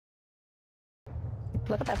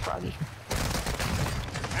Look at that froggy.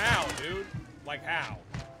 How, dude? Like how?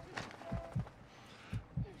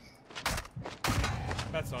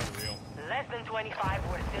 That's unreal. Less than 25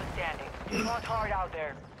 were still standing. Fought hard out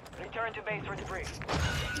there. Return to base for debrief.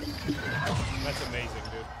 That's amazing,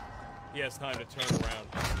 dude. He has time to turn around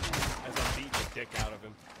as I'm beating the dick out of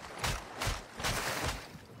him.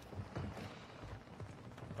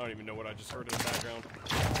 I don't even know what I just heard in the background.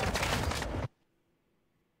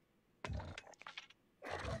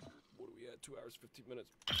 What are we at? 2 hours, 15 minutes.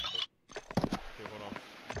 Okay, hold on.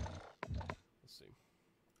 Let's see.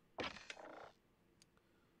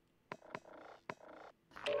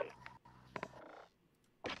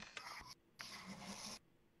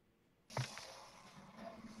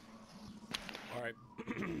 All right.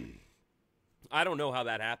 I don't know how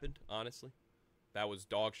that happened, honestly. That was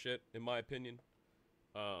dog shit, in my opinion.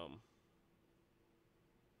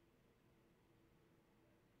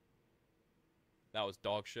 That was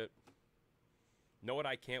dog shit. Know what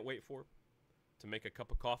I can't wait for? To make a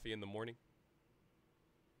cup of coffee in the morning.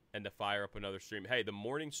 And to fire up another stream. Hey, the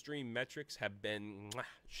morning stream metrics have been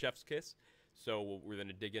chef's kiss. So we're going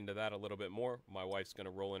to dig into that a little bit more. My wife's going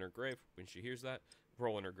to roll in her grave when she hears that.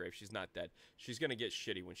 Roll in her grave. She's not dead. She's going to get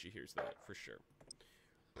shitty when she hears that, for sure.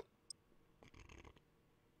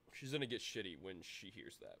 She's going to get shitty when she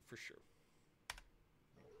hears that, for sure.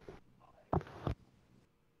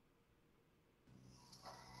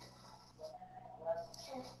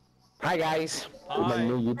 Hi guys. Hi. My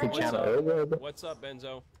new YouTube channel. What's up,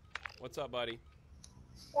 Benzo? What's up, buddy?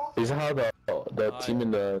 Is how the team in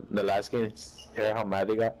the last game hear how mad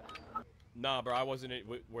they got? Nah, bro, I wasn't.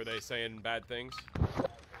 Were they saying bad things?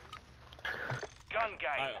 Gun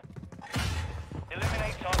game.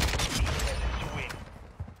 Eliminate targets to win.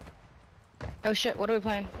 Oh shit, what are we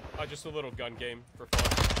playing? Just a little gun game for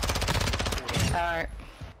fun. Alright.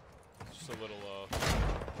 Just a little,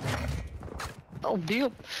 Oh,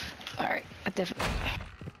 deal. Alright, I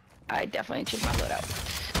definitely checked my load out.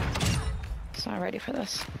 It's not ready for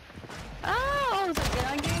this. Oh, is it a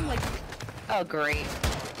gun game? Like, oh, great.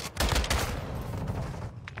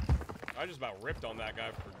 I just about ripped on that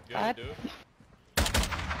guy for good, dude.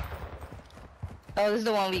 Oh, this is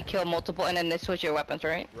the one we kill multiple and then they switch your weapons,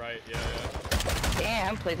 right? Right, yeah.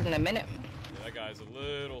 Damn, played this in a minute. Yeah, that guy's a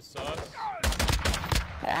little sus.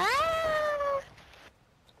 Ah!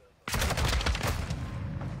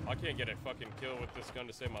 I can't get a fucking kill with this gun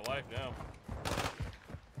to save my life now.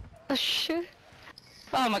 Oh shit.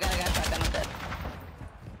 Oh my god, I got a shotgun, I'm dead.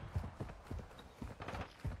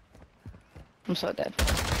 I'm so dead.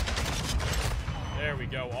 There we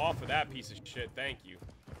go, off of that piece of shit, thank you.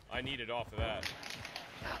 I needed off of that.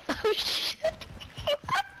 Oh shit.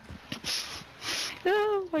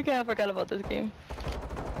 Oh my god, I forgot about this game.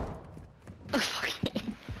 Fucking.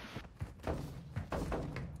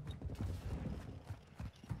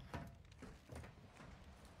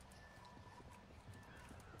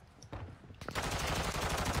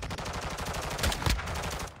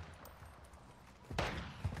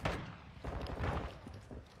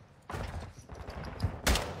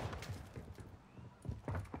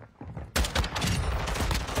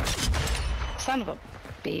 Son of a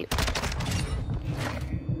beep.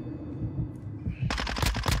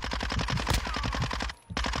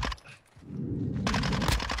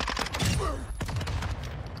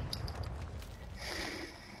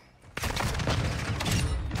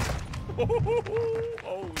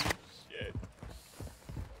 Holy shit.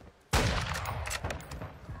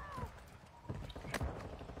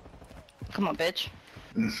 Come on, bitch.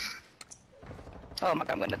 Oh my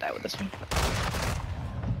god, I'm gonna die with this one.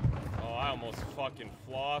 Oh, I almost fucking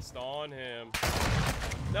flossed on him.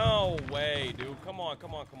 No way, dude. Come on,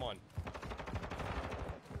 come on, come on.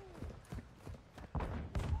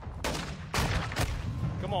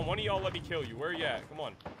 Come on, one of y'all let me kill you. Where you at? Come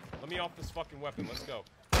on. Let me off this fucking weapon. Let's go.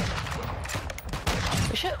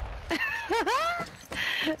 Oh, shit.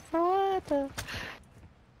 What the?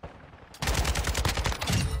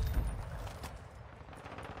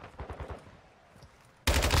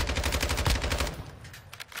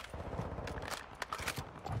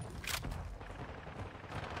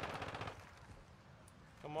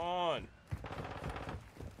 Come on.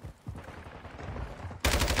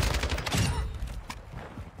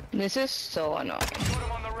 This is so annoying. Put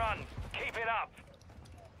him on the run. Keep it up.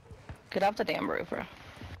 Get off the damn roof, bro.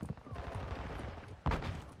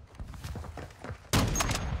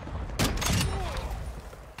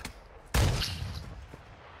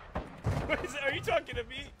 Are you talking to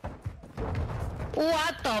me?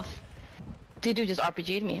 What the f- Dude, just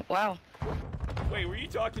RPG'd me. Wow. Wait, were you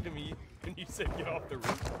talking to me when you said get off the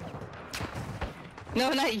roof?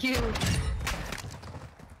 No, not you.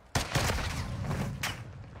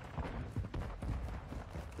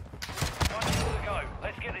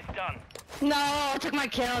 No, I took my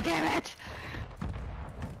kill, damn it!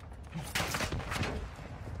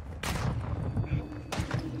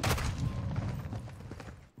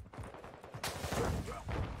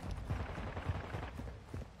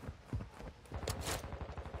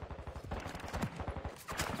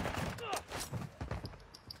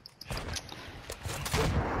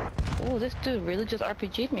 Oh, this dude really just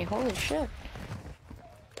RPG'd me, holy shit.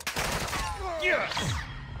 Yes!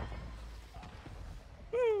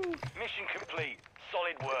 Mission complete.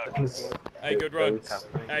 Solid work. Hey, good run.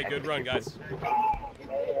 Hey, good run, guys.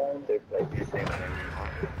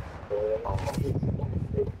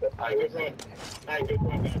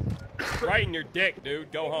 Right in your dick,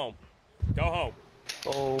 dude. Go home. Go home.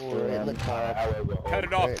 Oh, in the car. Cut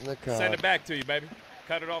it off. Right in the car. Send it back to you, baby.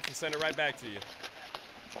 Cut it off and send it right back to you.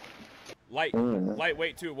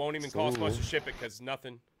 Lightweight too. It won't even cost much to ship it because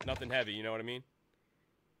nothing heavy. You know what I mean?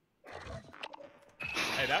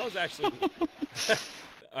 Hey, that was actually.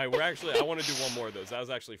 All right, I want to do one more of those. That was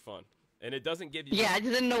actually fun, and it doesn't give you. Yeah, I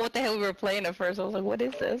just didn't know what the hell we were playing at first. I was like, what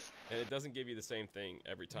is this? And it doesn't give you the same thing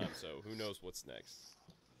every time. So who knows what's next?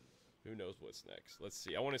 Who knows what's next? Let's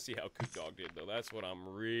see. I want to see how Coop Dog did though. That's what I'm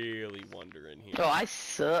really wondering here. Oh, I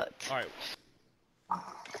sucked. All right.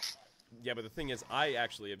 Yeah, but the thing is, I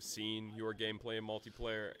actually have seen your gameplay in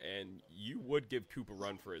multiplayer, and you would give Coop a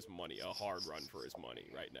run for his money, a hard run for his money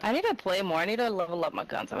right now. I need to play more. I need to level up my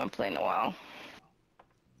guns. I haven't played in a while.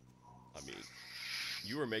 I mean,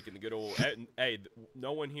 you were making the good old. Hey,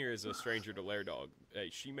 no one here is a stranger to Lair Dog. Hey,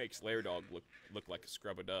 she makes Lair Dog look like a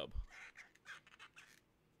scrub-a-dub.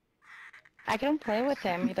 I can play with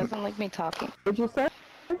him. He doesn't like me talking. What'd you say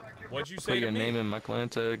Put to your me? name in my clan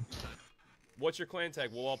tag. What's your clan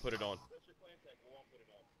tag? We'll all put it on.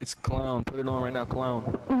 It's Clown. Put it on right now,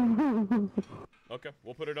 Clown. Okay,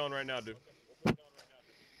 we'll put it on right now, dude.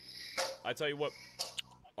 I tell you what.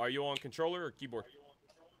 Are you on controller or keyboard?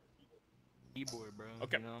 Keyboard, bro.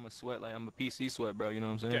 Okay. You know, I'm a sweat like I'm a PC sweat, bro. You know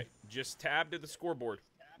what I'm saying? Okay, just tab to the scoreboard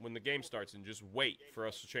when the game starts and just wait for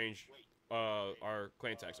us to change our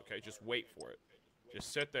clan tags, okay? Just wait for it.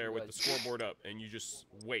 Just sit there with the scoreboard up and you just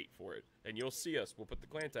wait for it. And you'll see us. We'll put the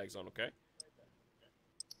clan tags on, okay?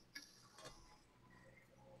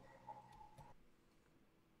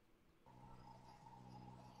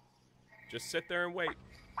 Just sit there and wait.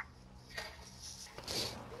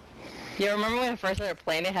 Yeah, remember when I first started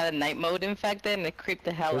playing it had a night mode infected and it creeped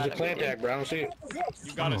the hell Where's out the of me. clan tag, bro? I don't see it.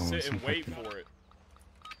 You gotta sit and wait for it.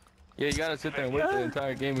 Yeah, you gotta sit there and wait the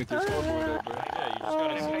entire game with your scoreboard up, bro. Yeah, you just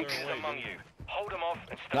gotta sit there Mixes and wait. among you. Hold them off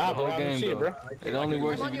and Nah, stop. bro, I don't game, see it, bro. It only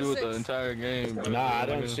works if you do it the entire game, bro. Nah, I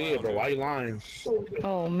don't see it, bro. Why you lying?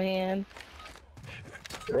 Oh man.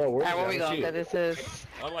 Bro, where Alright, where we I going? don't see Cause it. this is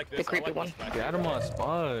I like this. the creepy I like one. this back Get here. out of my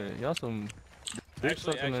spot. Y'all some dick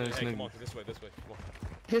Actually, sucking ass hey, come nigga. on, this way, come on.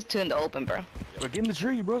 his two in the open, bro. Bro, get in the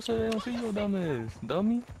tree, bro, so they don't see your dumb ass.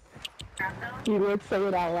 Dummy. You would say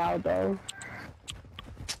it out loud though.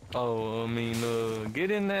 Oh, I mean,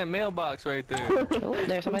 get in that mailbox right there. Oh,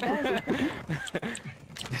 there's somebody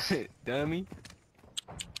there. Dummy.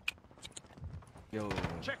 Yo.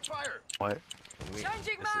 Check fire. What?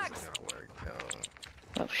 Changing mags.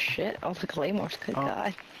 Oh shit! All the claymores, good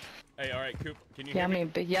god. Hey, all right, Coop, can you Yeah, hear I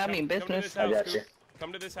me? mean, yeah, I mean Come to business. this house, got Coop. you.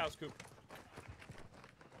 Come to this house, Coop.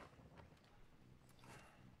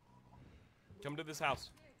 Come to this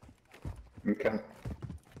house. Okay.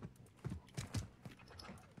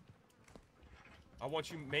 I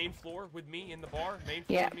want you main floor with me in the bar. Main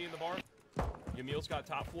floor Yeah. with me in the bar. Yamil's got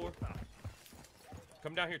top floor.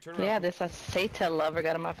 Come down here, turn around. Yeah, this Satan lover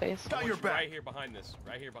got in my face. I want you right here behind this.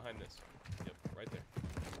 Right here behind this. Yep, right there.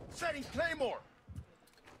 Setting Claymore.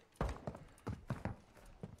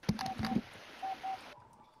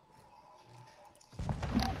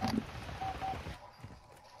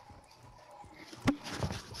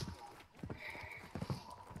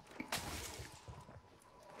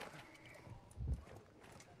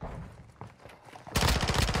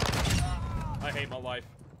 I hate my life.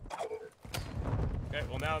 Okay,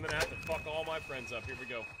 well now I'm gonna have to fuck all my friends up. Here we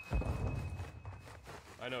go.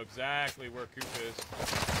 I know exactly where Coop is.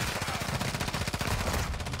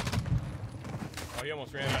 Oh, he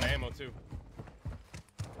almost ran out of ammo too.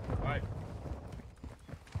 Alright.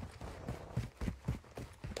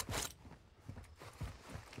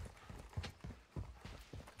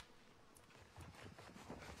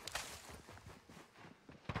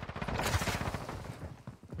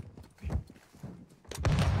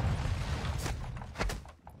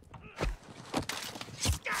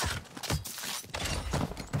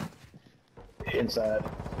 Inside.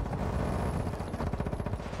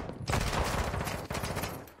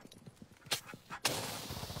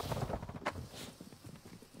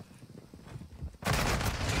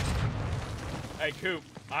 Hey, Coop,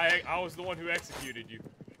 I was the one who executed you.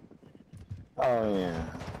 Oh yeah.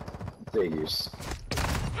 Figures.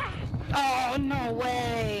 Oh, no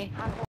way.